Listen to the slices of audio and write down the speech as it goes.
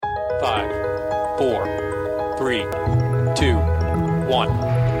5, 4, 3, 2, 1.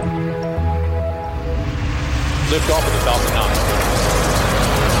 Lift off of the Falcon 9.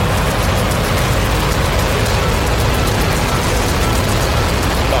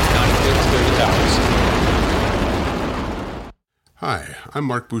 Falcon 9 clear the towers. Hi, I'm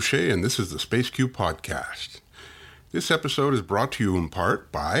Mark Boucher, and this is the SpaceQ Podcast. This episode is brought to you in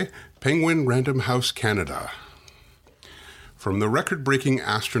part by Penguin Random House Canada. From the record-breaking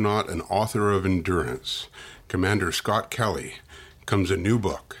astronaut and author of Endurance, Commander Scott Kelly, comes a new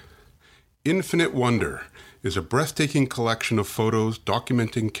book. Infinite Wonder is a breathtaking collection of photos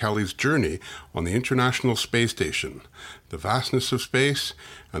documenting Kelly's journey on the International Space Station, the vastness of space,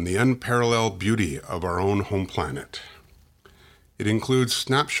 and the unparalleled beauty of our own home planet. It includes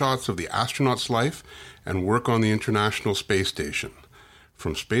snapshots of the astronaut's life and work on the International Space Station,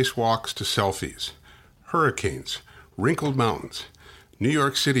 from spacewalks to selfies, hurricanes, wrinkled mountains, New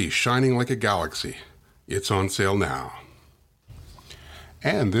York City shining like a galaxy. It's on sale now.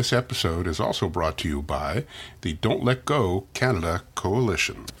 And this episode is also brought to you by the Don't Let Go Canada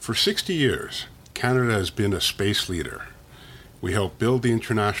Coalition. For 60 years, Canada has been a space leader. We helped build the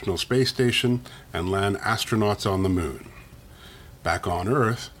International Space Station and land astronauts on the moon. Back on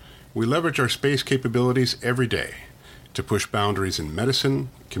Earth, we leverage our space capabilities every day to push boundaries in medicine,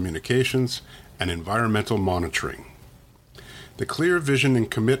 communications, and environmental monitoring. The clear vision and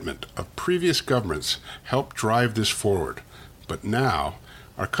commitment of previous governments helped drive this forward, but now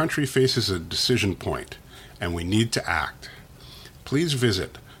our country faces a decision point, and we need to act. Please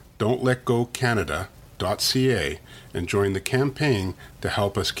visit don'tletgocanada.ca and join the campaign to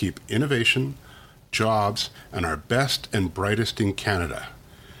help us keep innovation, jobs, and our best and brightest in Canada.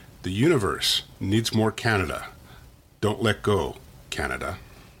 The universe needs more Canada. Don't let go, Canada.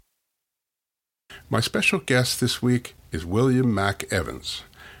 My special guest this week is William Mac Evans.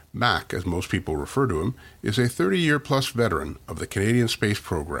 Mac, as most people refer to him, is a 30-year-plus veteran of the Canadian Space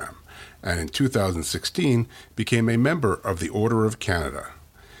Program, and in 2016 became a member of the Order of Canada.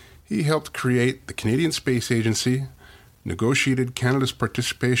 He helped create the Canadian Space Agency, negotiated Canada's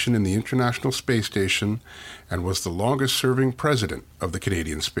participation in the International Space Station, and was the longest-serving president of the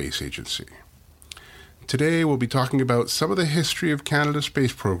Canadian Space Agency. Today, we'll be talking about some of the history of Canada's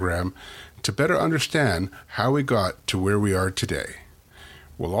space program to better understand how we got to where we are today.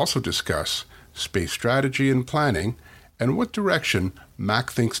 We'll also discuss space strategy and planning and what direction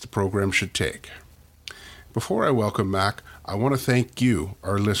Mac thinks the program should take. Before I welcome Mac, I want to thank you,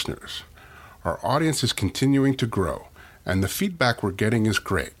 our listeners. Our audience is continuing to grow, and the feedback we're getting is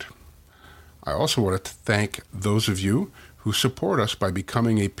great. I also want to thank those of you who support us by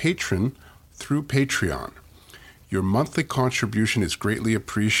becoming a patron through Patreon. Your monthly contribution is greatly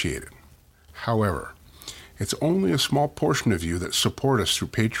appreciated. However, it's only a small portion of you that support us through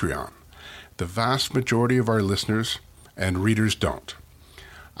Patreon. The vast majority of our listeners and readers don't.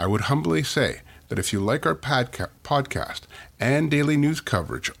 I would humbly say that if you like our podcast and daily news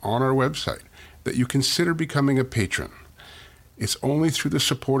coverage on our website, that you consider becoming a patron. It's only through the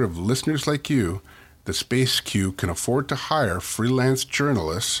support of listeners like you that SpaceQ can afford to hire freelance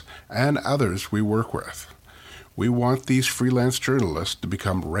journalists and others we work with. We want these freelance journalists to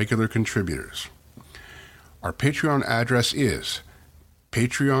become regular contributors. Our Patreon address is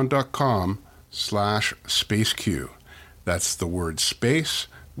patreon.com/SpaceQ. That's the word space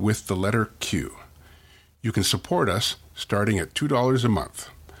with the letter Q. You can support us starting at $2 a month.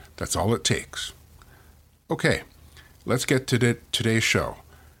 That's all it takes. Okay. Let's get to today's show.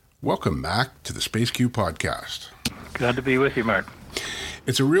 Welcome, Mac, to the SpaceQ Podcast. Glad to be with you, Mark.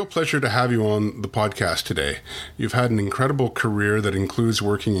 It's a real pleasure to have you on the podcast today. You've had an incredible career that includes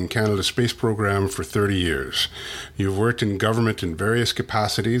working in Canada's space program for 30 years. You've worked in government in various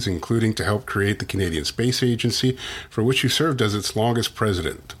capacities, including to help create the Canadian Space Agency, for which you served as its longest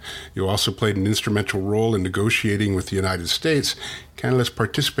president. You also played an instrumental role in negotiating with the United States Canada's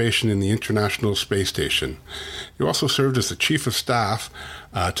participation in the International Space Station. You also served as the Chief of Staff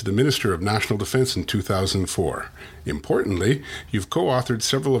to the Minister of National Defence in 2004. Importantly, you've co-authored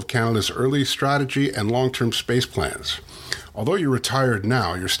several of Canada's early strategy and long-term space plans. Although you're retired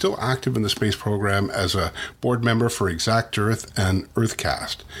now, you're still active in the space program as a board member for Exact Earth and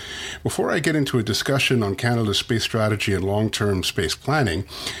EarthCast. Before I get into a discussion on Canada's space strategy and long-term space planning,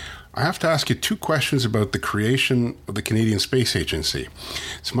 I have to ask you two questions about the creation of the Canadian Space Agency.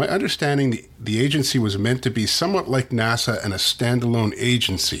 It's my understanding the agency was meant to be somewhat like NASA and a standalone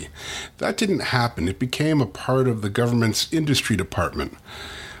agency. That didn't happen. It became a part of the government's industry department.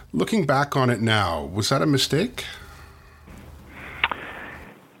 Looking back on it now, was that a mistake?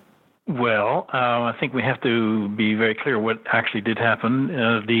 Well, I think we have to be very clear what actually did happen.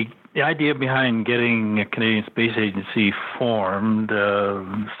 The The idea behind getting a Canadian Space Agency formed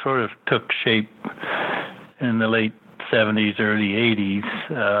sort of took shape in the late 70s, early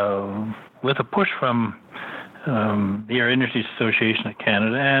 80s, with a push from the Air Industries Association of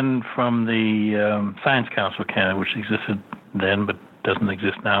Canada and from the Science Council of Canada, which existed then but doesn't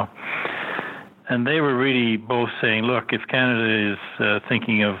exist now. And they were really both saying, look, if Canada is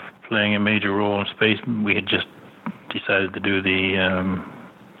thinking of playing a major role in space, we had just decided to do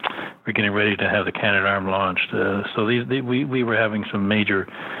we're getting ready to have the Canadarm launched. So we were having some major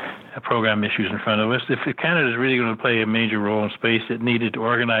program issues in front of us. If Canada is really going to play a major role in space, it needed to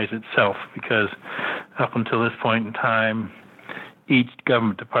organize itself, because up until this point in time, each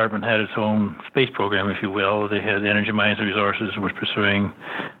government department had its own space program, if you will. They had Energy, Mines and Resources, was pursuing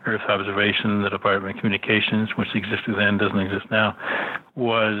Earth observation. The Department of Communications, which existed then, doesn't exist now,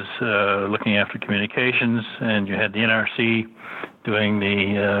 was looking after communications, and you had the NRC doing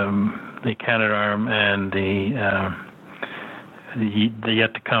the Canadarm and the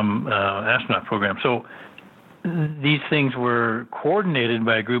yet to come astronaut program. So these things were coordinated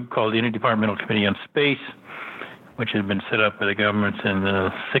by a group called the Interdepartmental Committee on Space, which had been set up by the governments in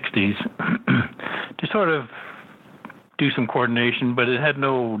the 60s to sort of do some coordination, but it had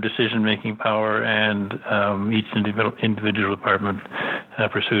no decision-making power, and each individual department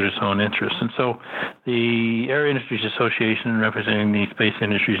pursued its own interests. And so the Air Industries Association, representing the space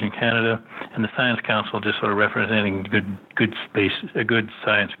industries in Canada, and the Science Council, just sort of representing good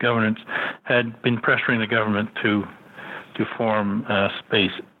science governance, had been pressuring the government to form a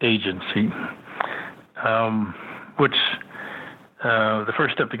space agency, which the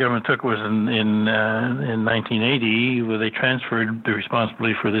first step the government took was in 1980, where they transferred the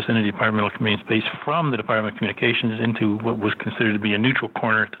responsibility for this Interdepartmental Committee on Space from the Department of Communications into what was considered to be a neutral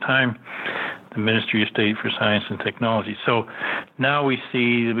corner at the time, the Ministry of State for Science and Technology. So now we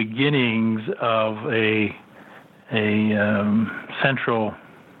see the beginnings of a central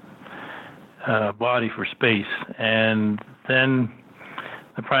body for space, and then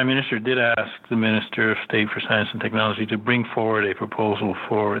the Prime Minister did ask the Minister of State for Science and Technology to bring forward a proposal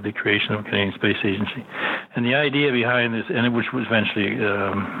for the creation of a Canadian Space Agency. And the idea behind this, and which was eventually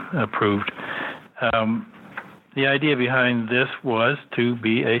approved, the idea behind this was to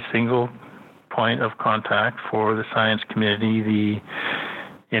be a single point of contact for the science community, the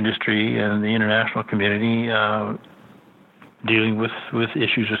industry, and the international community dealing with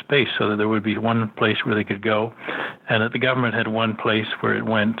issues of space, so that there would be one place where they could go, and that the government had one place where it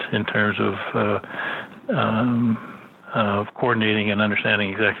went in terms of coordinating and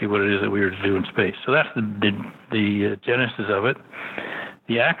understanding exactly what it is that we were to do in space. So that's the genesis of it.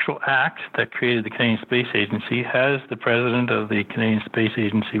 The actual act that created the Canadian Space Agency has the president of the Canadian Space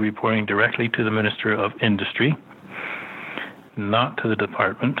Agency reporting directly to the Minister of Industry, not to the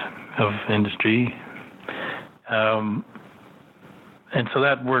Department of Industry. And so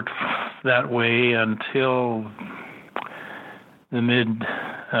that worked that way until the mid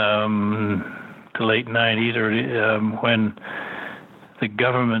to late 90s, or when the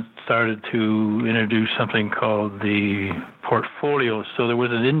government started to introduce something called the portfolio. So there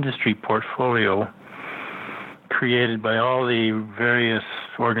was an industry portfolio created by all the various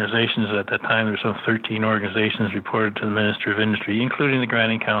organizations at that time. There were some 13 organizations reported to the Minister of Industry, including the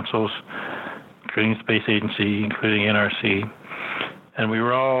granting councils, including the Space Agency, including NRC. And we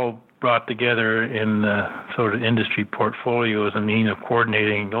were all brought together in the sort of industry portfolio as a means of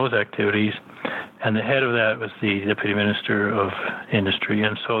coordinating those activities. And the head of that was the Deputy Minister of Industry.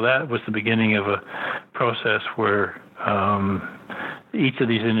 And so that was the beginning of a process where each of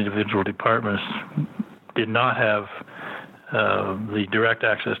these individual departments did not have the direct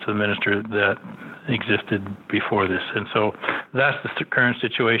access to the minister that existed before this. And so that's the current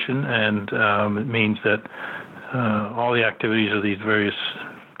situation, and it means that all the activities of these various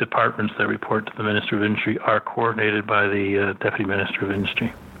departments that report to the Minister of Industry are coordinated by the Deputy Minister of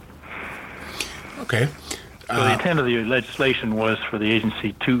Industry. Okay. So the intent of the legislation was for the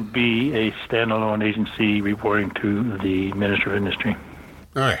agency to be a standalone agency reporting to the Minister of Industry.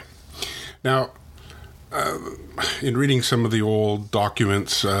 All right. Now, in reading some of the old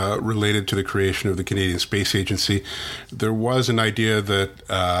documents related to the creation of the Canadian Space Agency, there was an idea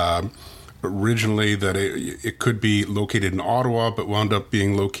that originally that it could be located in Ottawa, but wound up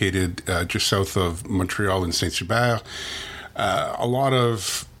being located just south of Montreal in Saint-Hubert. A lot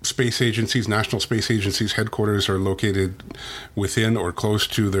of space agencies, national space agencies, headquarters are located within or close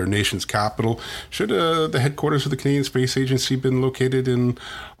to their nation's capital. Should the headquarters of the Canadian Space Agency been located in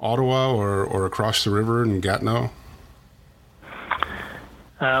Ottawa or across the river in Gatineau?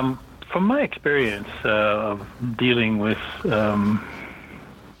 From my experience of dealing with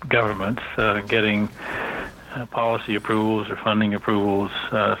governments, getting policy approvals or funding approvals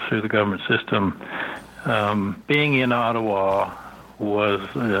through the government system. Being in Ottawa was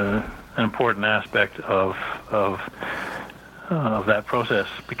an important aspect of that process,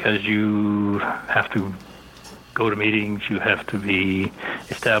 because you have to go to meetings, you have to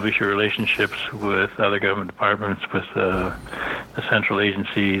establish your relationships with other government departments, with the central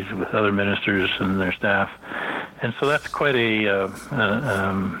agencies, with other ministers and their staff. And so that's quite a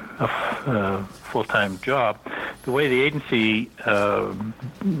full-time job. The way the agency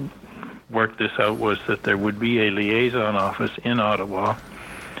worked this out was that there would be a liaison office in Ottawa,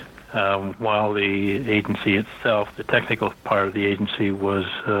 while the agency itself, the technical part of the agency, was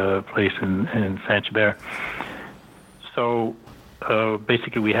placed in Saint-Hubert. So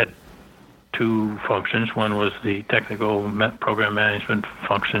basically we had two functions. One was the technical program management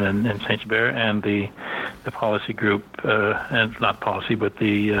function in Saint-Hubert, and the policy group, and not policy, but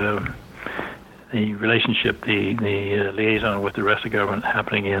the relationship, the liaison with the rest of the government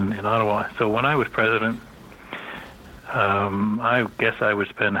happening in Ottawa. So when I was president, I guess I would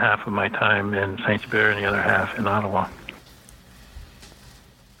spend half of my time in Saint-Hubert and the other half in Ottawa.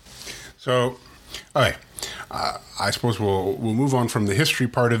 So, all right. I suppose we'll move on from the history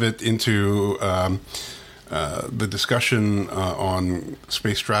part of it into the discussion on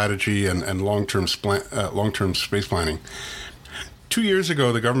space strategy and long-term space planning. 2 years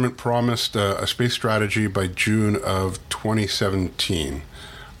ago, the government promised a space strategy by June of 2017.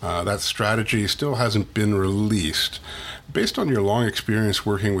 That strategy still hasn't been released. Based on your long experience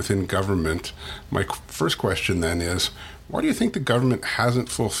working within government, my first question then is, why do you think the government hasn't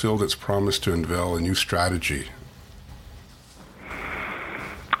fulfilled its promise to unveil a new strategy?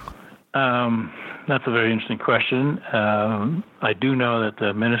 That's a very interesting question. I do know that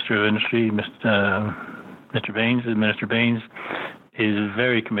the Minister of Industry, Mr. Baines, is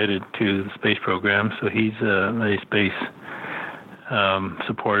very committed to the space program, so he's a space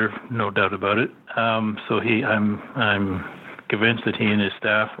supporter, no doubt about it. So I'm convinced that he and his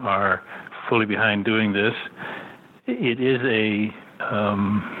staff are fully behind doing this. It is a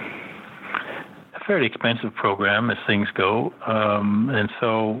fairly expensive program as things go, and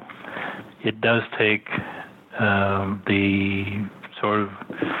so it does take the sort of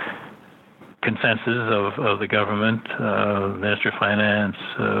consensus of the government, Minister of Finance,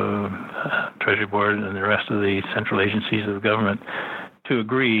 Treasury Board, and the rest of the central agencies of the government to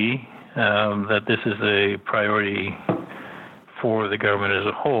agree that this is a priority for the government as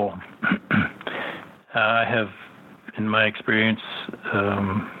a whole. I have, in my experience,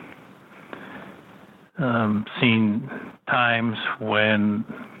 seen times when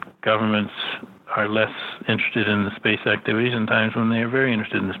governments are less interested in the space activities and times when they are very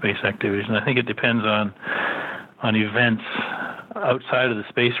interested in the space activities. And I think it depends on events outside of the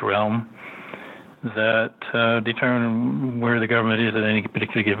space realm that determine where the government is at any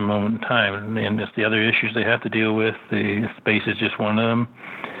particular given moment in time. And it's the other issues they have to deal with. The space is just one of them.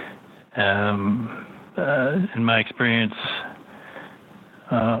 In my experience,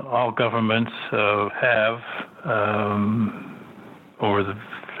 all governments have, over the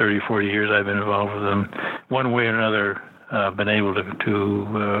 30, 40 years I've been involved with them, one way or another, been able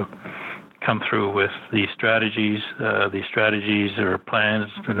to come through with these strategies. These strategies or plans,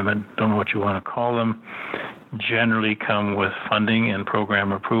 don't know what you want to call them, generally come with funding and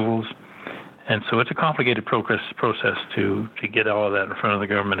program approvals. And so it's a complicated process to get all of that in front of the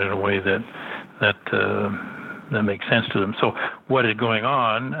government in a way that makes sense to them. So what is going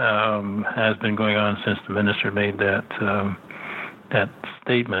on has been going on since the minister made that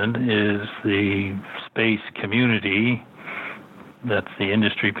statement. Is the space community, that's the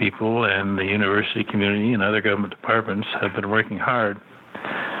industry people and the university community and other government departments, have been working hard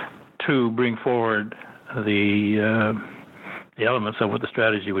to bring forward the elements of what the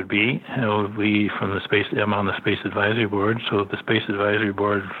strategy would be. We from the space, I'm on the Space Advisory Board, so the Space Advisory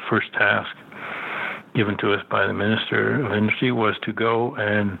Board first task given to us by the Minister of Industry was to go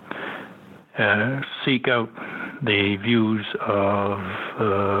and seek out the views of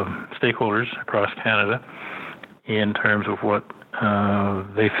stakeholders across Canada in terms of what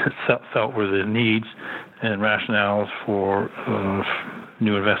they felt were the needs and rationales for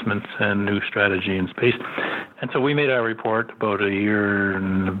new investments and new strategy in space. And so we made our report about a year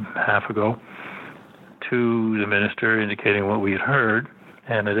and a half ago to the minister, indicating what we had heard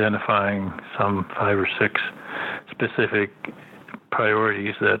and identifying some 5 or 6 specific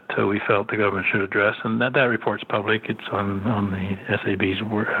priorities that we felt the government should address. And that report's public. It's on the SAB's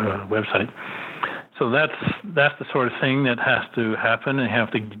website. So that's the sort of thing that has to happen, and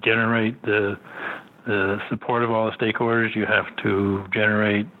have to generate the the support of all the stakeholders. You have to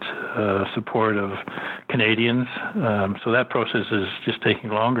generate support of Canadians. So that process is just taking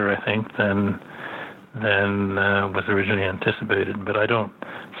longer, I think, than was originally anticipated. But I don't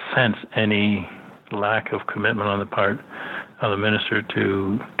sense any lack of commitment on the part of the minister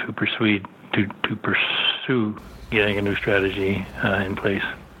to pursue getting a new strategy in place.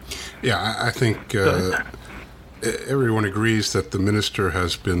 Yeah, I think everyone agrees that the minister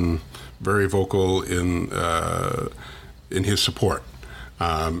has been very vocal in his support.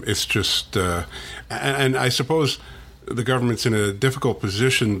 It's just, and I suppose the government's in a difficult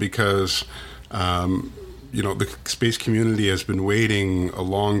position because, the space community has been waiting a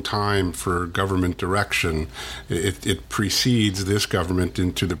long time for government direction. It precedes this government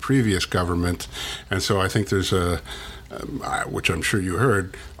into the previous government, and so I think there's which I'm sure you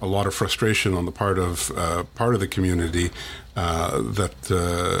heard, a lot of frustration on the part of the community that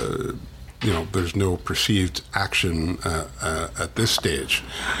there's no perceived action at this stage.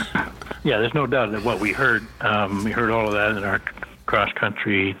 Yeah, there's no doubt that what we heard all of that in our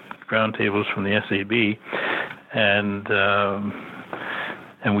cross-country roundtables from the SAB, and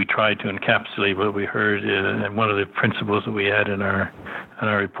we tried to encapsulate what we heard. And one of the principles that we had in our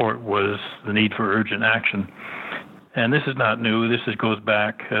report was the need for urgent action. And this is not new. This goes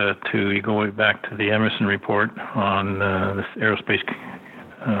back to the Emerson report on this aerospace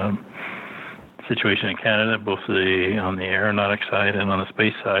situation in Canada, both on the aeronautic side and on the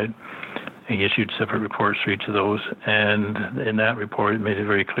space side. He issued separate reports for each of those, and in that report, it made it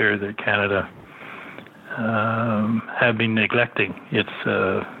very clear that Canada had been neglecting its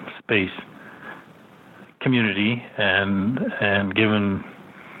space community, and given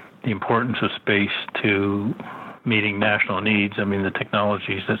the importance of space to meeting national needs. I mean, the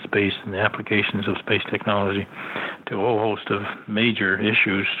technologies that space and the applications of space technology to a whole host of major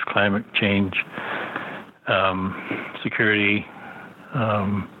issues: climate change, security,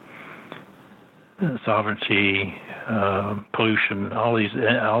 sovereignty, pollution, all these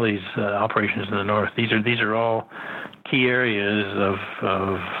operations in the north. These are all key areas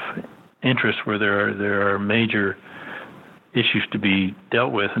of interest where there are major issues to be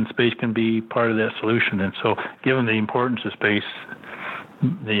dealt with, and space can be part of that solution. And so, given the importance of space,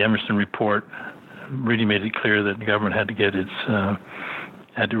 the Emerson report really made it clear that the government had to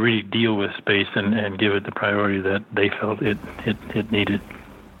had to really deal with space and give it the priority that they felt it needed.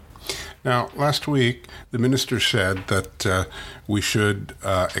 Now, last week, the minister said that we should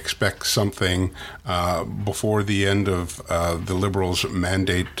expect something before the end of the Liberals'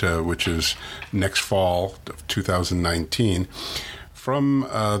 mandate, which is next fall of 2019. From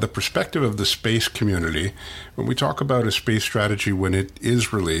the perspective of the space community, when we talk about a space strategy when it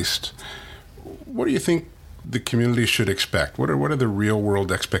is released, what do you think the community should expect? What are the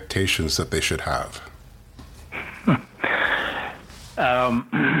real-world expectations that they should have?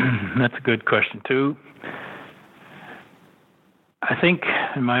 That's a good question, too. I think,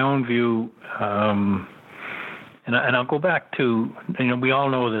 in my own view, and I'll go back to, we all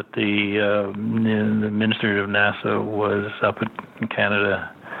know that the Minister of NASA was up in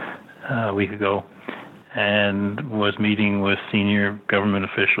Canada a week ago and was meeting with senior government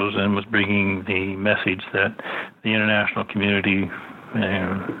officials and was bringing the message that the international community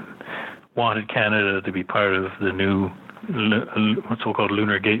wanted Canada to be part of the new so-called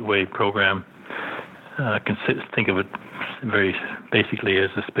Lunar Gateway program. Think of it very basically as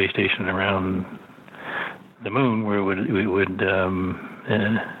a space station around the moon, where we would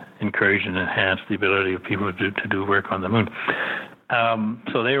encourage and enhance the ability of people to do work on the moon.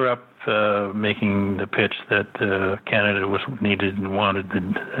 So they were up making the pitch that Canada was needed and wanted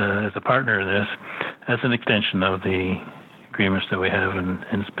as a partner in this, as an extension of the agreements that we have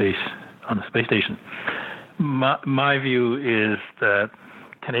in space on the space station. My view is that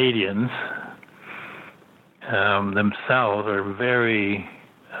Canadians themselves are very,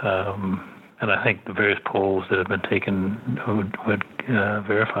 and I think the various polls that have been taken would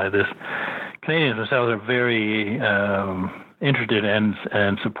verify this, Canadians themselves are very interested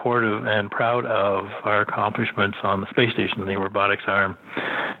and supportive and proud of our accomplishments on the space station, the robotics arm,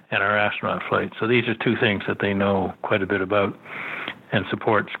 and our astronaut flight. So these are two things that they know quite a bit about and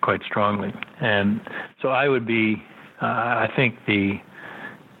supports quite strongly. And so I would be, I think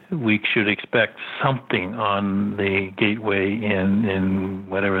we should expect something on the gateway in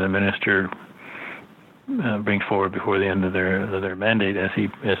whatever the minister brings forward before the end of their mandate, as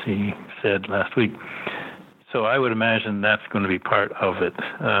he said last week. So I would imagine that's going to be part of it.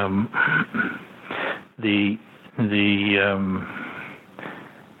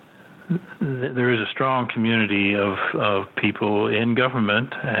 there is a strong community of people in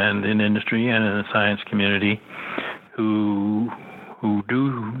government and in industry and in the science community who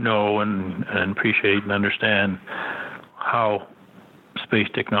do know and appreciate and understand how space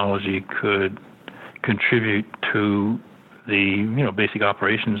technology could contribute to the basic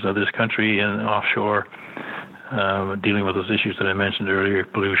operations of this country and offshore, dealing with those issues that I mentioned earlier: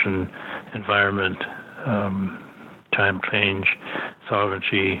 pollution, environment, climate change,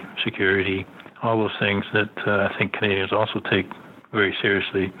 sovereignty, security, all those things that I think Canadians also take very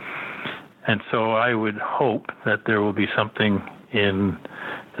seriously. And so I would hope that there will be something in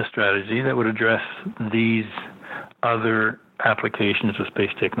the strategy that would address these other applications of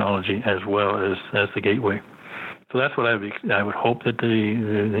space technology as well as the gateway. So that's what I would hope that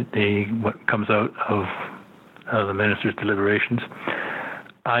what comes out of the minister's deliberations.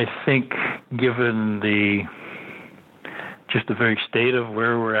 I think, given the very state of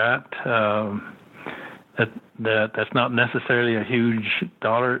where we're at, that's not necessarily a huge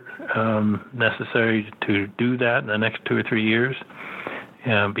dollar necessary to do that in the next 2 or 3 years,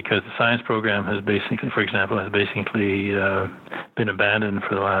 because the science program has basically, for example, been abandoned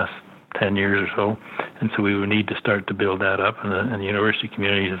for the last 10 years or so, and so we would need to start to build that up, and the university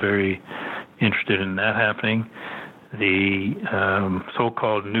community is very interested in that happening. The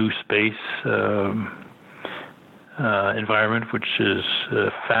so-called new space environment, which is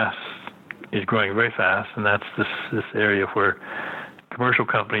growing very fast, and that's this area where commercial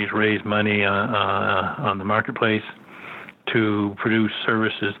companies raise money on the marketplace to produce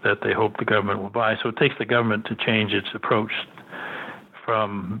services that they hope the government will buy. So it takes the government to change its approach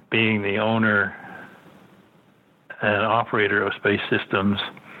from being the owner and operator of space systems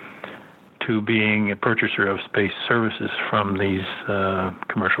to being a purchaser of space services from these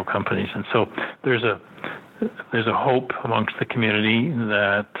commercial companies. And so there's a hope amongst the community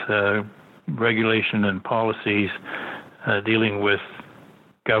that regulation and policies dealing with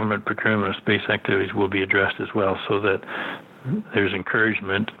government procurement of space activities will be addressed as well, so that there's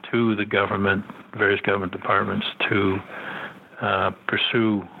encouragement to the various government departments to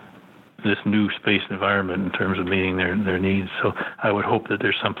pursue this new space environment in terms of meeting their needs. So I would hope that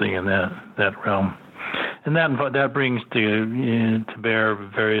there's something in that realm. And that brings to bear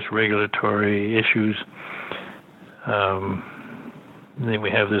various regulatory issues. Then we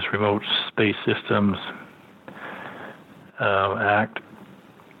have this Remote Space Systems Act,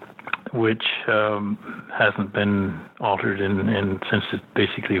 which hasn't been altered since it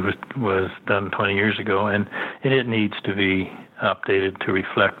basically was done 20 years ago, and it needs to be updated to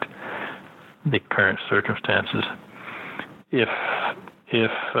reflect the current circumstances. If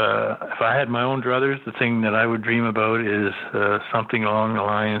I had my own druthers, the thing that I would dream about is something along the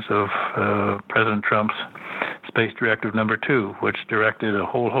lines of President Trump's Space Directive Number 2, which directed a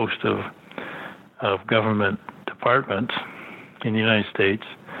whole host of government departments in the United States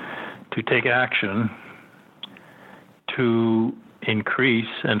to take action to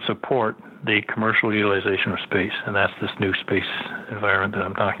increase and support the commercial utilization of space, and that's this new space environment that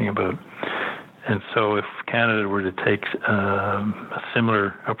I'm talking about. And so if Canada were to take a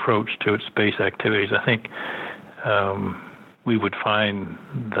similar approach to its space activities, I think we would find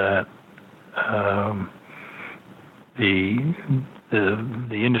that the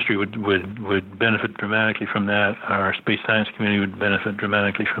industry would benefit dramatically from that. Our space science community would benefit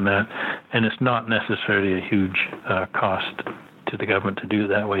dramatically from that, and it's not necessarily a huge cost to the government to do it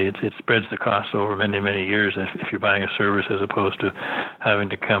that way. It spreads the cost over many, many years if you're buying a service, as opposed to having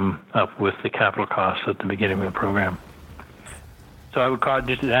to come up with the capital costs at the beginning of the program. So I would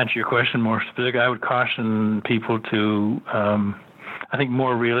just to answer your question more specifically, I would caution people to, I think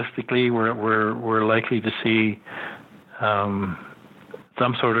more realistically, we're likely to see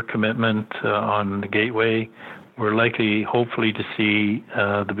some sort of commitment on the gateway. We're likely, hopefully, to see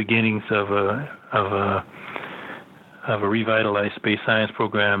the beginnings of a revitalized space science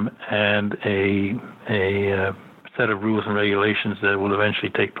program and a set of rules and regulations that will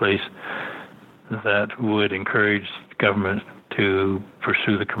eventually take place that would encourage government to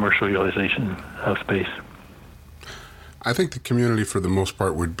pursue the commercial utilization of space. I think the community, for the most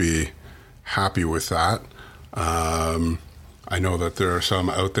part, would be happy with that. I know that there are some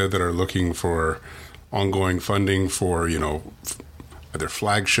out there that are looking for ongoing funding for, either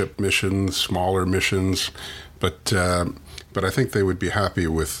flagship missions, smaller missions, but I think they would be happy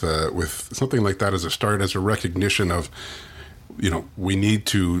with something like that as a start, as a recognition of, we need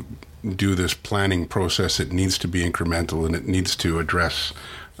to do this planning process. It needs to be incremental, and it needs to address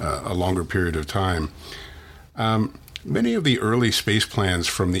a longer period of time. Many of the early space plans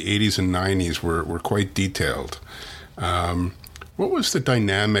from the 80s and 90s were quite detailed. What was the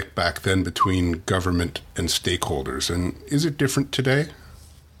dynamic back then between government and stakeholders, and is it different today?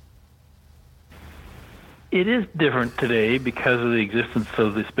 It is different today because of the existence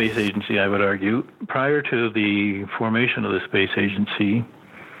of the space agency, I would argue. Prior to the formation of the space agency,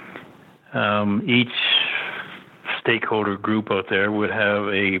 each stakeholder group out there would have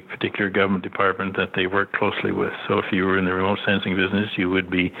a particular government department that they work closely with. So if you were in the remote sensing business, you would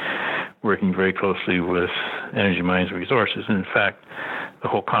be working very closely with Energy Mines Resources. And in fact, the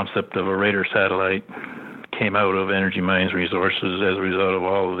whole concept of a radar satellite came out of Energy Mines Resources as a result of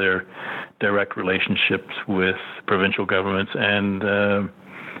all of their direct relationships with provincial governments and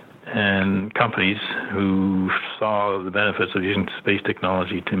companies who saw the benefits of using space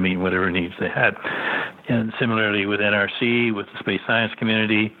technology to meet whatever needs they had. And similarly with NRC, with the space science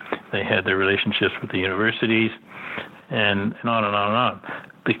community, they had their relationships with the universities, and on and on and on.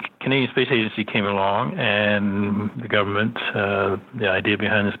 The Canadian Space Agency came along, and the government, the idea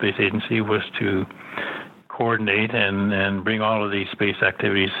behind the space agency was to coordinate and bring all of these space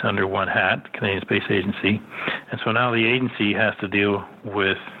activities under one hat, Canadian Space Agency. And so now the agency has to deal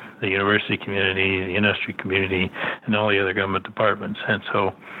with the university community, the industry community, and all the other government departments. And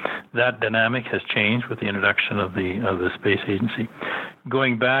so that dynamic has changed with the introduction of the space agency.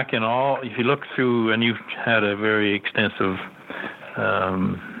 Going back in all, if you look through, and you've had a very extensive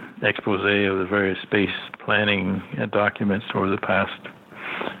expose of the various space planning documents over the past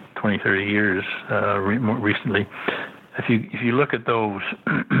 20, 30 years, more recently. If you look at those,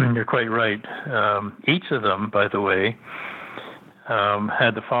 you're quite right. Each of them, by the way,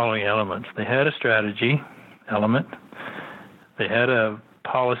 had the following elements. They had a strategy element, they had a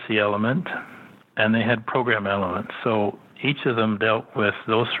policy element, and they had program elements. So each of them dealt with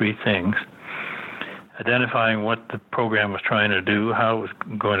those three things, identifying what the program was trying to do, how it was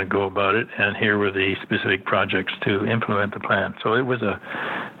going to go about it, and here were the specific projects to implement the plan. So it was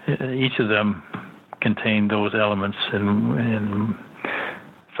each of them contained those elements, and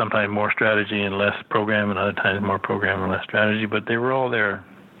sometimes more strategy and less program, and other times more program and less strategy, but they were all there.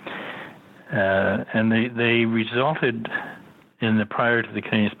 And they resulted in the prior to the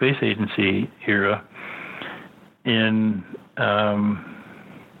Canadian Space Agency era in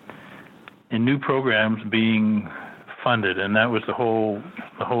new programs being funded, and that was the whole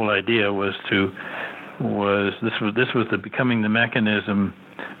idea was becoming the mechanism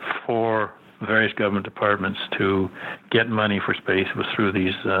for various government departments to get money for space was through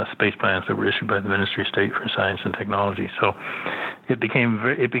these space plans that were issued by the Ministry of State for Science and Technology. So it became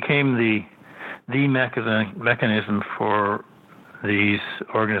the mechanism for these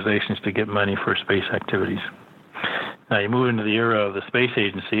organizations to get money for space activities. Now you move into the era of the space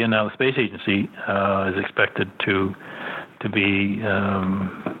agency, and now the space agency is expected to be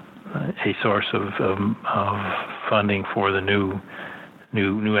a source of funding for the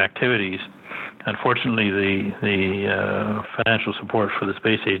new activities. Unfortunately, the financial support for the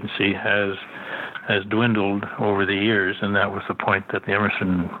space agency has dwindled over the years, and that was the point that the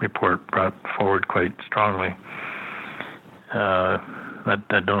Emerson report brought forward quite strongly. I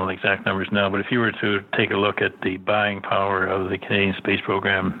don't know the exact numbers now, but if you were to take a look at the buying power of the Canadian Space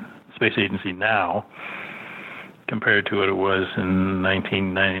Agency now, compared to what it was in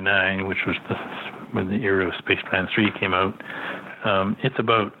 1999, which was when the era of Space Plan 3 came out, it's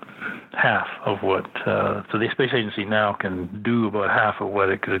about half of what. So the Space Agency now can do about half of what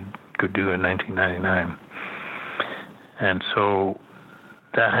it could do in 1999, and so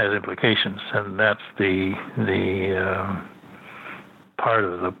that has implications, and that's the part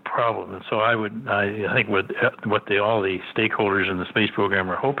of the problem. And so I think what all the stakeholders in the space program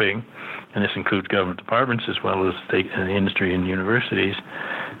are hoping, and this includes government departments as well as state and industry and universities,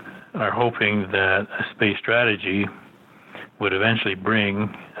 are hoping that a space strategy would eventually bring,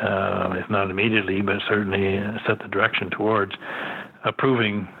 if not immediately, but certainly set the direction towards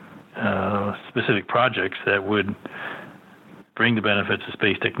approving specific projects that would bring the benefits of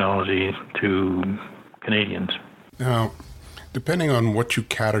space technology to Canadians. Now, depending on what you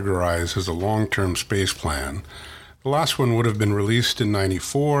categorize as a long-term space plan, the last one would have been released in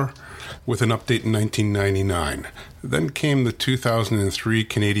 1994 with an update in 1999. Then came the 2003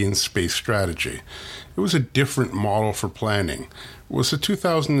 Canadian Space Strategy. It was a different model for planning. Was the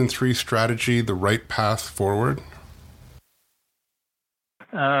 2003 strategy the right path forward?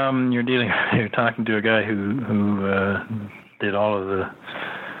 You're talking to a guy who did all of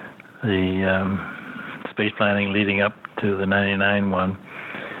the space planning leading up to the 99 one.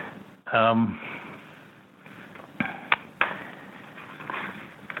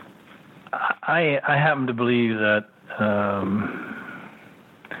 I happen to believe that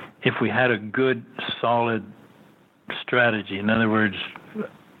if we had a good, solid strategy. In other words,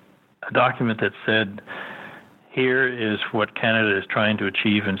 a document that said, here is what Canada is trying to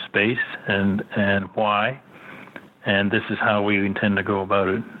achieve in space and why, and this is how we intend to go about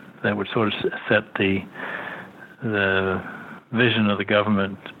it. That would sort of set the vision of the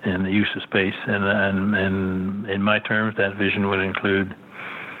government in the use of space, and in my terms, that vision would include,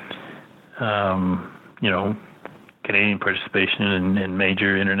 Canadian participation in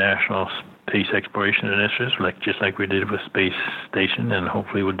major international space exploration initiatives, just like we did with Space Station, and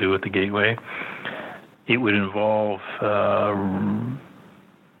hopefully we'll do with the Gateway. It would involve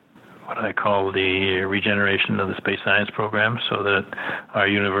what I call the regeneration of the space science program, so that our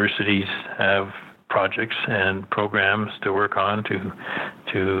universities have projects and programs to work on to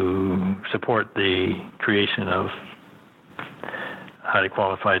support the creation of highly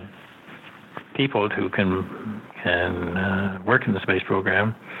qualified people who can work in the space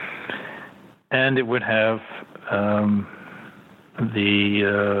program. And it would have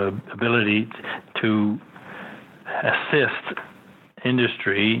the ability to assist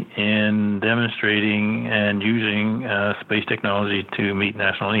industry in demonstrating and using space technology to meet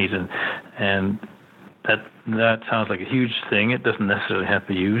national needs, and that sounds like a huge thing. It doesn't necessarily have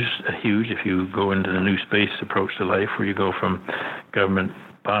to be huge if you go into the new space approach to life, where you go from government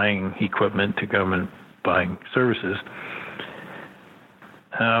buying equipment to government buying services.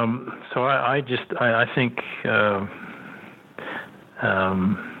 So I think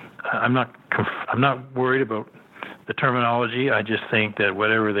I'm not worried about the terminology. I just think that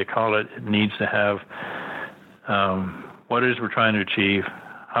whatever they call it, it needs to have what it is we're trying to achieve,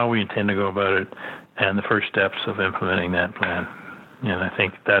 how we intend to go about it, and the first steps of implementing that plan. And I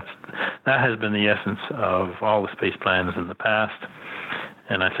think that has been the essence of all the space plans in the past,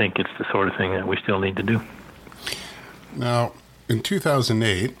 and I think it's the sort of thing that we still need to do. Now, in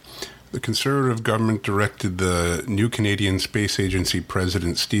 2008, the Conservative government directed the new Canadian Space Agency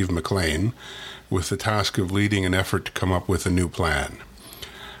President Steve McLean with the task of leading an effort to come up with a new plan.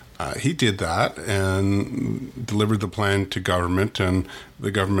 He did that and delivered the plan to government, and the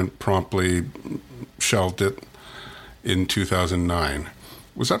government promptly shelved it in 2009.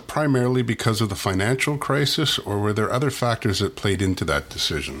 Was that primarily because of the financial crisis, or were there other factors that played into that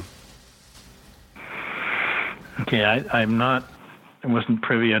decision? Okay, I wasn't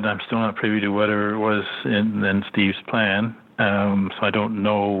privy, and I'm still not privy to whatever it was in Steve's plan. So I don't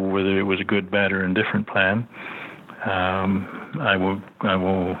know whether it was a good, bad, or indifferent plan. I will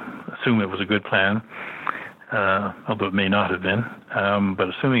assume it was a good plan, although it may not have been. But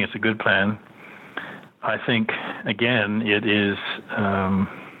assuming it's a good plan, I think, again, it is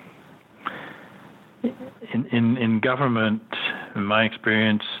in government, in my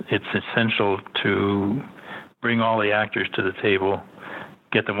experience, it's essential to bring all the actors to the table,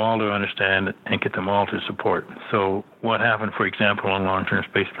 get them all to understand, and get them all to support. So what happened, for example, on Long-Term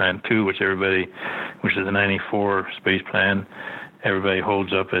Space Plan 2, which is the 94 space plan, everybody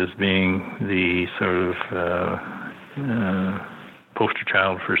holds up as being the sort of poster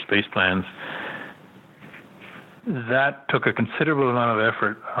child for space plans. That took a considerable amount of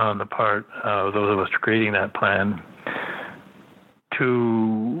effort on the part of those of us creating that plan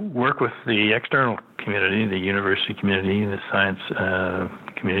to work with the external community, the university community, the science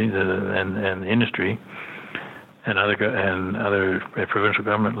community, and the industry, and other at provincial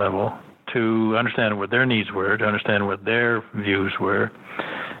government level, to understand what their needs were, to understand what their views were,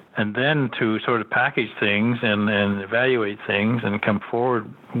 and then to sort of package things and evaluate things and come forward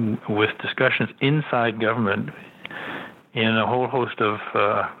with discussions inside government in a whole host of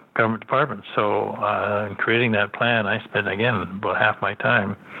government departments. So in creating that plan, I spent, again, about half my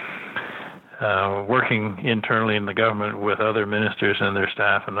time working internally in the government with other ministers and their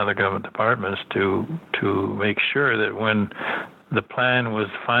staff and other government departments to make sure that when the plan was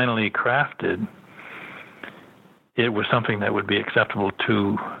finally crafted, it was something that would be acceptable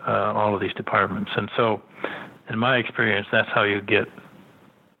to all of these departments. And so, in my experience, that's how you get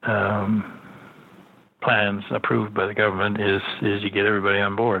plans approved by the government, is you get everybody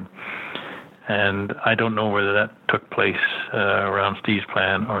on board. And I don't know whether that took place around Steve's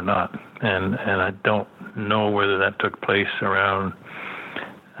plan or not. And I don't know whether that took place around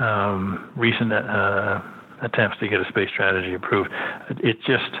recent attempts to get a space strategy approved. It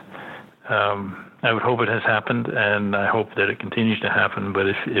just, I would hope it has happened, and I hope that it continues to happen. But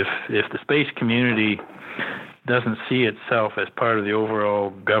if the space community doesn't see itself as part of the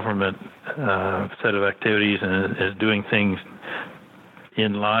overall government set of activities and is doing things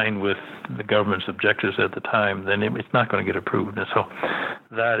in line with the government's objectives at the time, then it's not going to get approved. And so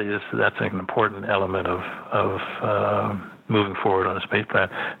that's an important element of moving forward on a space plan.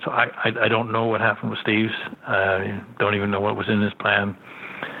 So I don't know what happened with Steve's. I don't even know what was in his plan.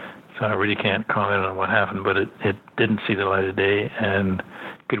 So I really can't comment on what happened, but it didn't see the light of day and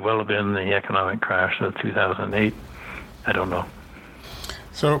could well have been the economic crash of 2008. I don't know.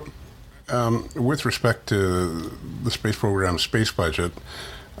 So with respect to the space program's space budget,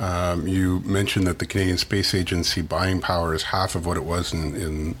 you mentioned that the Canadian Space Agency buying power is half of what it was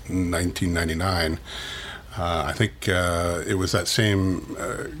in 1999. I think it was that same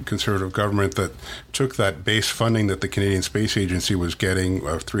Conservative government that took that base funding that the Canadian Space Agency was getting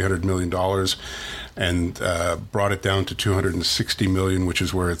of $300 million and brought it down to $260 million, which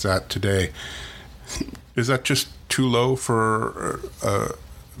is where it's at today. Is that just too low for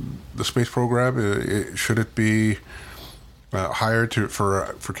the space program? Should it be higher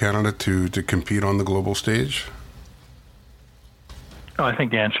for Canada to compete on the global stage? Oh, I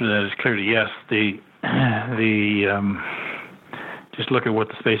think the answer to that is clearly yes. Just look at what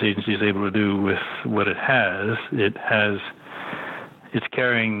the space agency is able to do with what it has. It's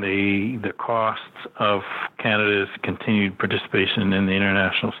carrying the costs of Canada's continued participation in the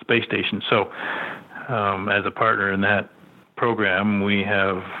International Space Station. So, as a partner in that program, we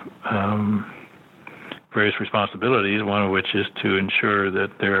have various responsibilities, one of which is to ensure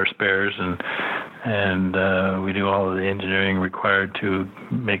that there are spares and we do all of the engineering required to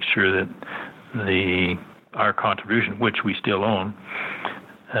make sure that our contribution, which we still own,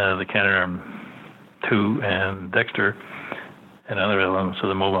 the Canadarm2 and Dexter and other elements of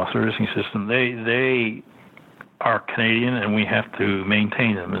the mobile servicing system, they are Canadian and we have to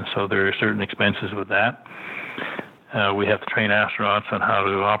maintain them, and so there are certain expenses with that. We have to train astronauts on how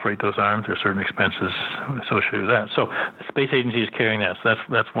to operate those arms. There are certain expenses associated with that. So the space agency is carrying that. So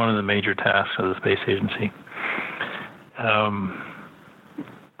that's one of the major tasks of the space agency.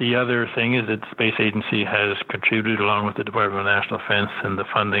 The other thing is that the space agency has contributed, along with the Department of National Defense, in the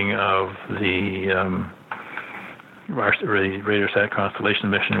funding of the RadarSat Constellation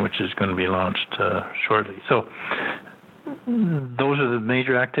mission, which is going to be launched shortly. So those are the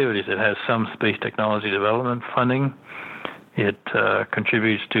major activities. It has some space technology development funding. It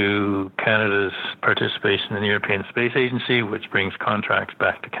contributes to Canada's participation in the European Space Agency, which brings contracts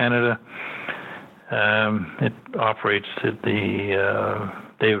back to Canada. It operates at the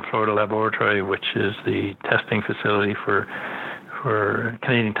David Florida Laboratory, which is the testing facility for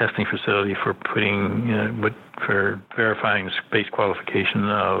Canadian testing facility for for verifying the space qualification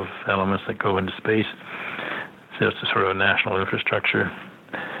of elements that go into space. So it's a sort of a national infrastructure.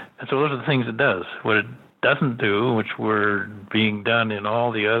 And so those are the things it does. What it doesn't do, which were being done in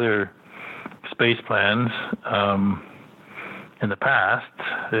all the other space plans in the past,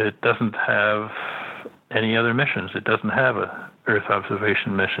 it doesn't have any other missions. It doesn't have a Earth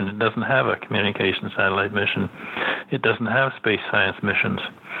observation mission. It doesn't have a communication satellite mission. It doesn't have space science missions.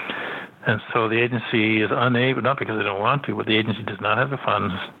 And so the agency is unable, not because they don't want to, but the agency does not have the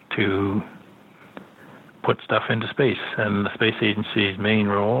funds to put stuff into space. And the space agency's main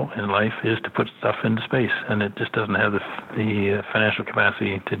role in life is to put stuff into space, and it just doesn't have the financial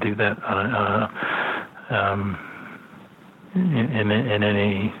capacity to do that in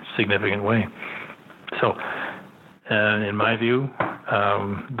any significant way. So, in my view,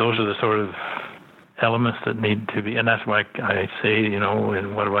 those are the sort of elements that need to be, and that's why I say,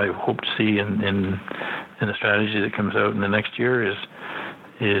 and what do I hope to see in the strategy that comes out in the next year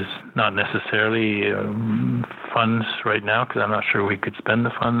is not necessarily funds right now, because I'm not sure we could spend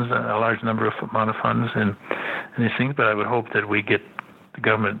the funds, a large amount of funds in these things, but I would hope that we get the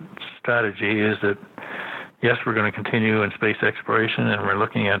government strategy is that, yes, we're going to continue in space exploration, and we're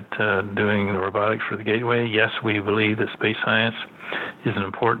looking at doing the robotics for the Gateway. Yes, we believe that space science is an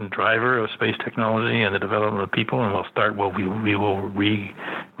important driver of space technology and the development of people, and we will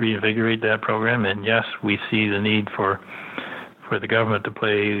reinvigorate that program. And yes, we see the need for the government to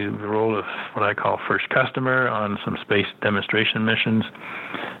play the role of what I call first customer on some space demonstration missions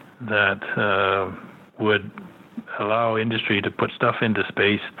that would allow industry to put stuff into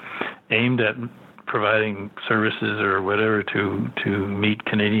space aimed at providing services or whatever to meet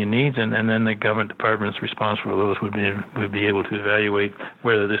Canadian needs, and then the government departments responsible for those would be able to evaluate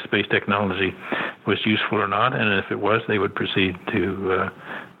whether this space technology was useful or not, and if it was, they would proceed to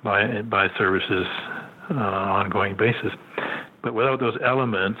buy services on an ongoing basis. But without those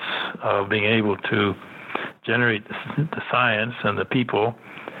elements of being able to generate the science and the people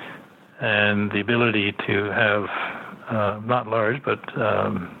and the ability to have not large, but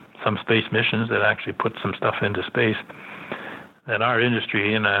some space missions that actually put some stuff into space, then our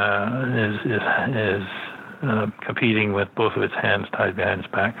industry is competing with both of its hands tied behind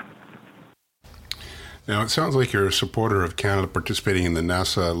its back. Now, it sounds like you're a supporter of Canada participating in the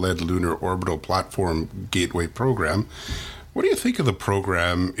NASA-led Lunar Orbital Platform Gateway program. What do you think of the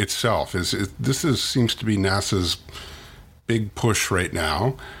program itself? Seems to be NASA's big push right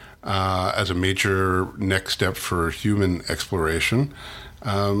now as a major next step for human exploration.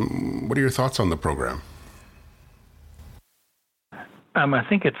 What are your thoughts on the program? I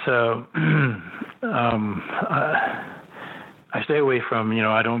think it's I stay away from,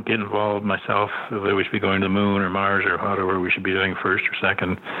 I don't get involved myself whether we should be going to the moon or Mars or whatever we should be doing first or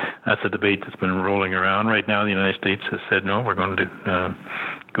second. That's a debate that's been rolling around. Right now, the United States has said, no, we're going to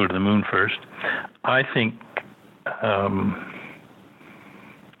go to the moon first. I think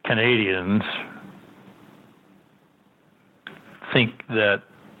Canadians think that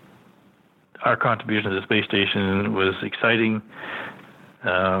our contribution to the space station was exciting.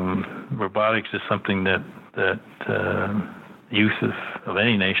 Robotics is something that youth of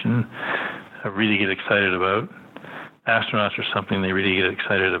any nation really get excited about. Astronauts are something they really get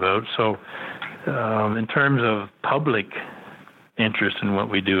excited about. So in terms of public interest in what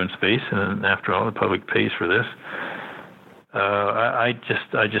we do in space, and after all, the public pays for this, I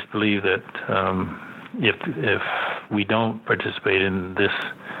just believe that if we don't participate in this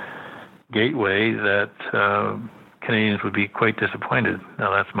gateway, that Canadians would be quite disappointed.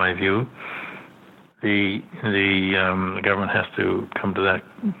 Now, that's my view. The government has to come to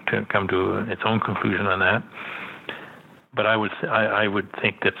its own conclusion on that. But I would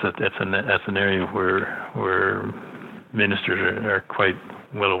think that's an area where ministers are quite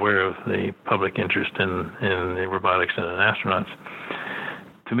well aware of the public interest in the robotics and in astronauts.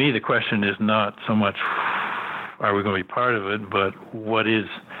 To me, the question is not so much are we going to be part of it, but what is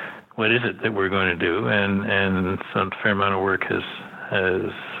it that we're going to do? And some fair amount of work has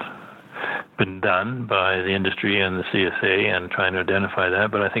been done by the industry and the CSA and trying to identify that,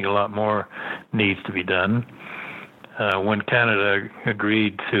 but I think a lot more needs to be done. When Canada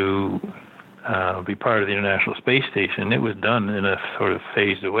agreed to be part of the International Space Station, it was done in a sort of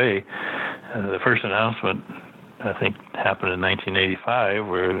phased way. The first announcement, I think, happened in 1985,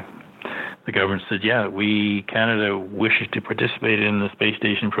 where the government said, Canada wishes to participate in the space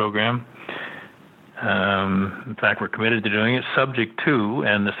station program. In fact, we're committed to doing it subject to,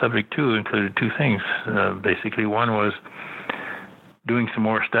 and the subject to included two things. Basically, one was doing some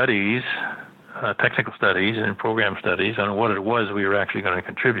more studies, technical studies and program studies on what it was we were actually going to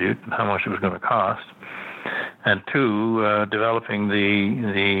contribute and how much it was going to cost. And two, developing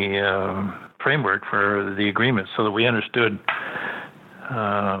the framework for the agreement so that we understood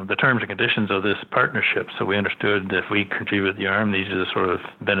the terms and conditions of this partnership. So we understood that if we contribute the arm, these are the sort of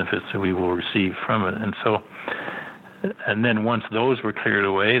benefits that we will receive from it. And then once those were cleared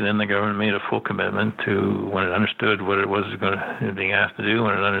away, then the government made a full commitment to, when it understood what it was being asked to do,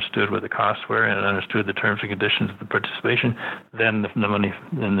 when it understood what the costs were, and it understood the terms and conditions of the participation, then the money,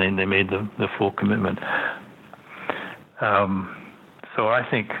 then they made the full commitment. So I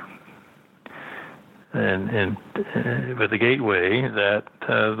think, and with the gateway, that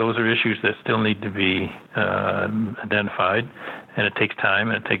those are issues that still need to be identified, and it takes time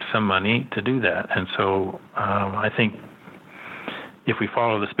and it takes some money to do that. And so I think if we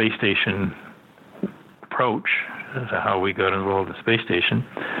follow the space station approach to how we got involved in the space station,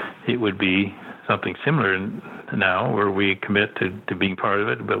 it would be something similar now, where we commit to being part of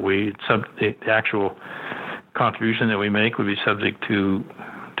it, but the actual contribution that we make would be subject to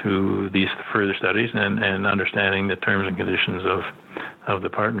these further studies and understanding the terms and conditions of the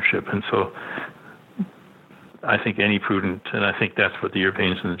partnership. And so I think and I think that's what the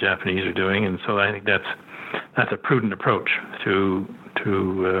Europeans and the Japanese are doing, and so I think that's a prudent approach to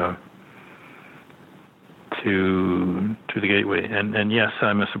the gateway. And yes,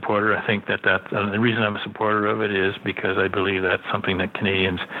 I'm a supporter. I think that the reason I'm a supporter of it is because I believe that's something that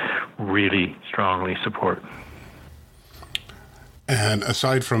Canadians really strongly support. And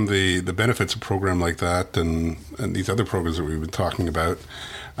aside from the benefits of a program like that and these other programs that we've been talking about,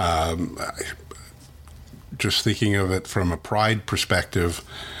 just thinking of it from a pride perspective,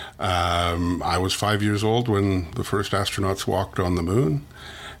 I was 5 years old when the first astronauts walked on the moon.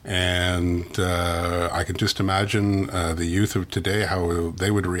 And I can just imagine the youth of today, how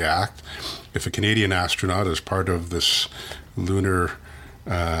they would react if a Canadian astronaut, as part of this lunar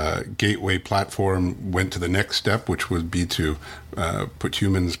gateway platform, went to the next step, which would be to put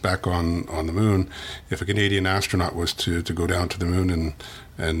humans back on the moon. If a Canadian astronaut was to go down to the moon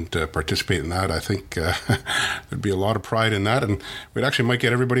and participate in that, I think there'd be a lot of pride in that, and we actually might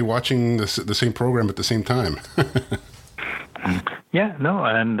get everybody watching the same program at the same time. Yeah, no,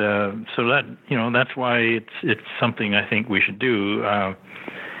 and so that that's why it's something I think we should do.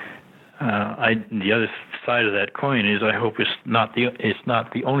 the other side of that coin is I hope it's not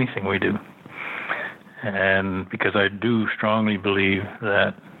the only thing we do, and because I do strongly believe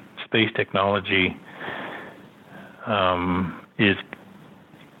that space technology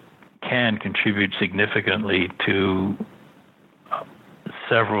can contribute significantly to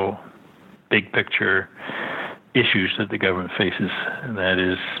several big picture issues that the government faces, and that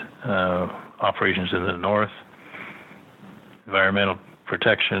is operations in the north, environmental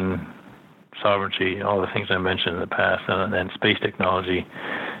protection, sovereignty, all the things I mentioned in the past, and space technology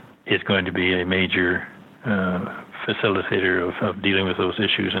is going to be a major facilitator of dealing with those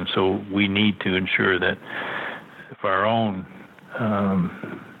issues. And so we need to ensure that for our own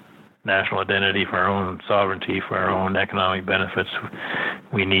national identity, for our own sovereignty, for our own economic benefits,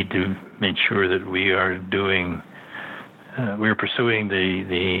 we need to make sure that we are we're pursuing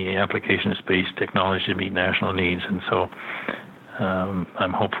the application of space technology to meet national needs. And so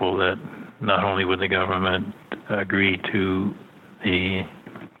I'm hopeful that not only would the government agree to the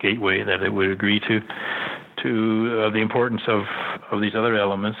gateway, that it would agree to the importance of these other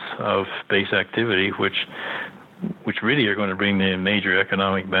elements of space activity, which really are going to bring the major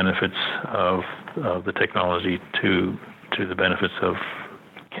economic benefits of the technology to the benefits of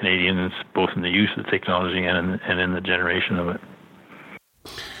Canadians, both in the use of the technology and in the generation of it.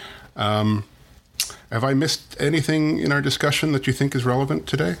 Have I missed anything in our discussion that you think is relevant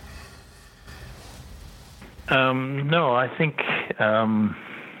today? No, I think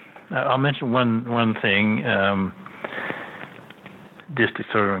I'll mention one thing just to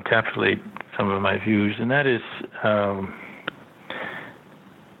sort of encapsulate some of my views, and that is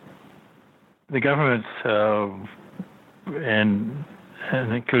the governments and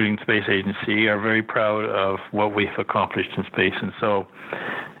including the Space Agency are very proud of what we've accomplished in space, and so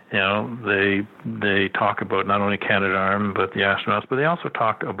they talk about not only Canadarm but the astronauts, but they also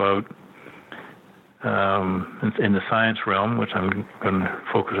talk about in the science realm, which I'm going to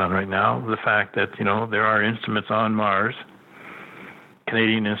focus on right now, the fact that there are instruments on Mars,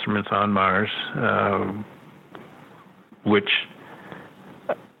 Canadian instruments on Mars, which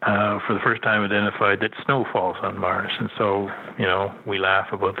for the first time identified that snow falls on Mars. And so, we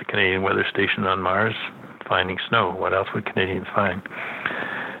laugh about the Canadian Weather Station on Mars finding snow. What else would Canadians find?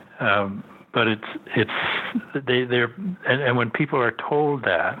 But they're when people are told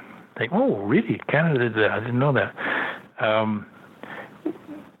that, they think, oh, really? Canada did that? I didn't know that.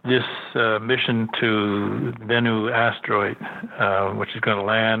 This mission to Bennu asteroid, which is going to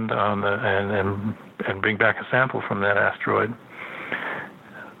land on and bring back a sample from that asteroid.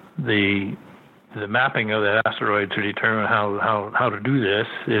 The mapping of that asteroid to determine how to do this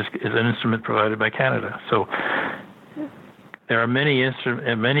is an instrument provided by Canada. So there are many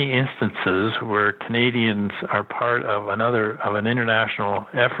instances where Canadians are part of an international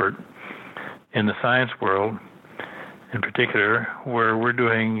effort in the science world, in particular, where we're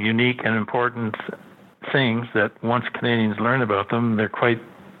doing unique and important things that once Canadians learn about them, they're quite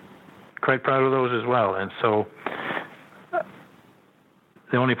proud of those as well. And so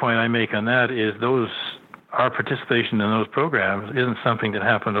the only point I make on that is our participation in those programs isn't something that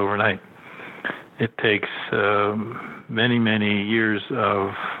happened overnight. It takes many, many years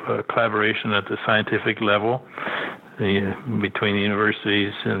of collaboration at the scientific level between the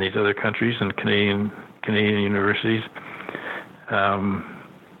universities in these other countries and Canadian universities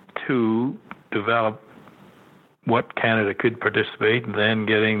to develop what Canada could participate, and then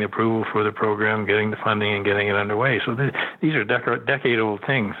getting the approval for the program, getting the funding, and getting it underway. So these are decade-old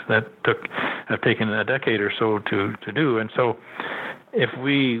things that have taken a decade or so to do. And so if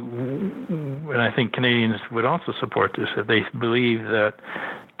and I think Canadians would also support this, if they believe that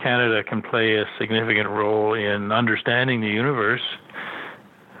Canada can play a significant role in understanding the universe,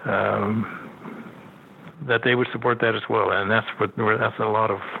 that they would support that as well, and that's a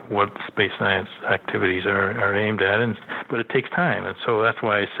lot of what space science activities are aimed at. But it takes time, and so that's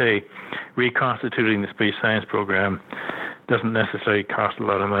why I say reconstituting the space science program doesn't necessarily cost a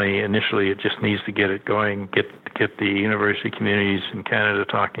lot of money initially. It just needs to get it going, get the university communities in Canada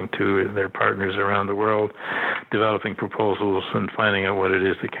talking to their partners around the world, developing proposals and finding out what it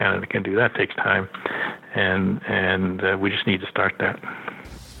is that Canada can do. That takes time, and we just need to start that.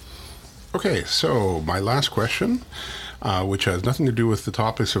 Okay, so my last question, which has nothing to do with the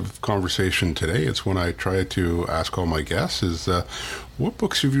topics of conversation today, it's one I try to ask all my guests, is what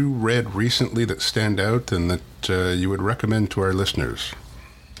books have you read recently that stand out and that you would recommend to our listeners?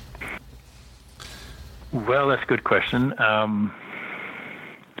 Well, that's a good question.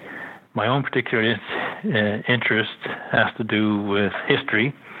 My own particular interest has to do with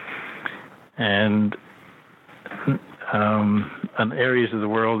history, and areas of the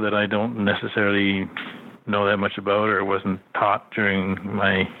world that I don't necessarily know that much about or wasn't taught during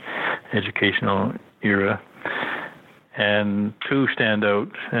my educational era. And two stand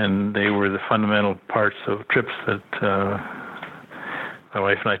out, and they were the fundamental parts of trips that my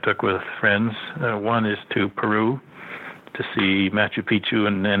wife and I took with friends. One is to Peru to see Machu Picchu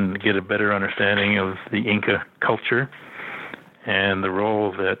and then get a better understanding of the Inca culture and the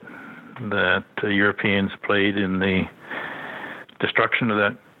role that Europeans played in the destruction of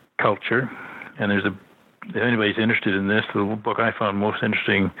that culture. And if anybody's interested in this, the book I found most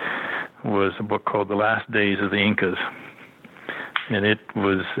interesting was a book called The Last Days of the Incas. And it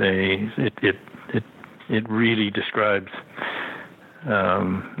was it really describes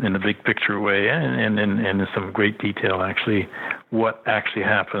in a big picture way and in some great detail actually what actually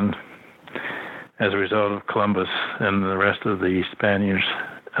happened as a result of Columbus and the rest of the Spaniards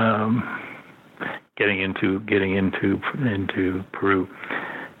getting into Peru.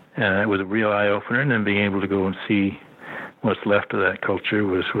 It was a real eye opener, and then being able to go and see what's left of that culture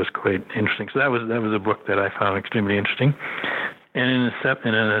was quite interesting. So that was a book that I found extremely interesting. And in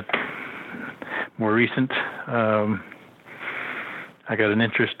a more recent, I got an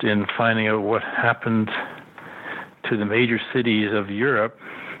interest in finding out what happened to the major cities of Europe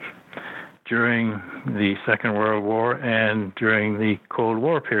during the Second World War and during the Cold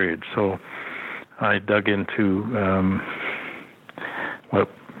War period. So I dug into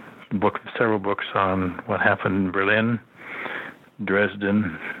several books on what happened in Berlin,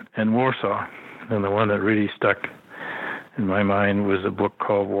 Dresden, and Warsaw. And the one that really stuck in my mind was a book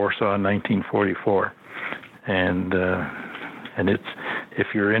called Warsaw in 1944. And it's,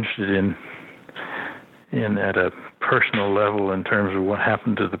 if you're interested in at a personal level in terms of what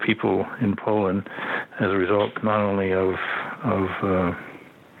happened to the people in Poland as a result not only of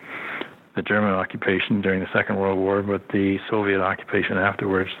the German occupation during the Second World War, but the Soviet occupation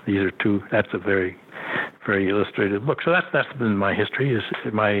afterwards. That's a very, very illustrated book. So that's been my history.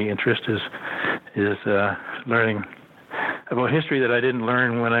 My interest is learning about history that I didn't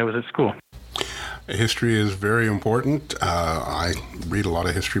learn when I was at school. History is very important. I read a lot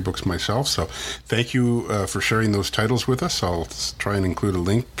of history books myself, so thank you for sharing those titles with us. I'll try and include a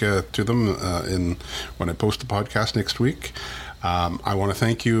link to them when I post the podcast next week. I want to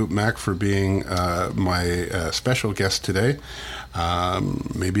thank you, Mac, for being my special guest today.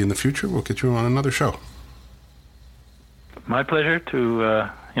 Maybe in the future we'll get you on another show. My pleasure to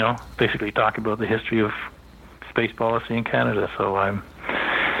basically talk about the history of space policy in Canada. So I'm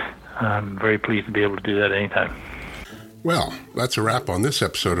very pleased to be able to do that anytime. Well, that's a wrap on this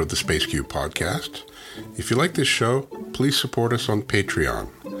episode of the SpaceQ podcast. If you like this show, please support us on Patreon.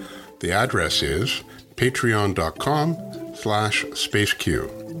 The address is patreon.com/SpaceQ.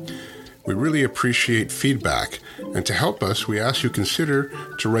 We really appreciate feedback, and to help us, we ask you consider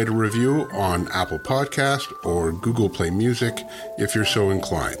to write a review on Apple Podcast or Google Play Music if you're so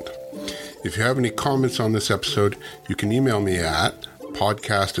inclined. If you have any comments on this episode, you can email me at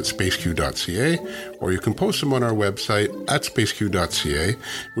podcast@spaceq.ca, or you can post them on our website at spaceq.ca,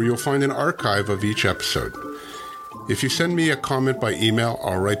 where you'll find an archive of each episode. If you send me a comment by email,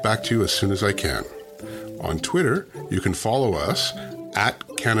 I'll write back to you as soon as I can. On Twitter, you can follow us at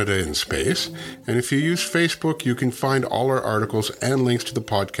Canada in Space, and if you use Facebook, you can find all our articles and links to the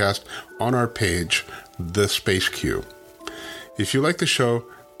podcast on our page, The SpaceQ. If you like the show,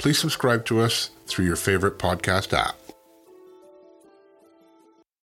 please subscribe to us through your favorite podcast app.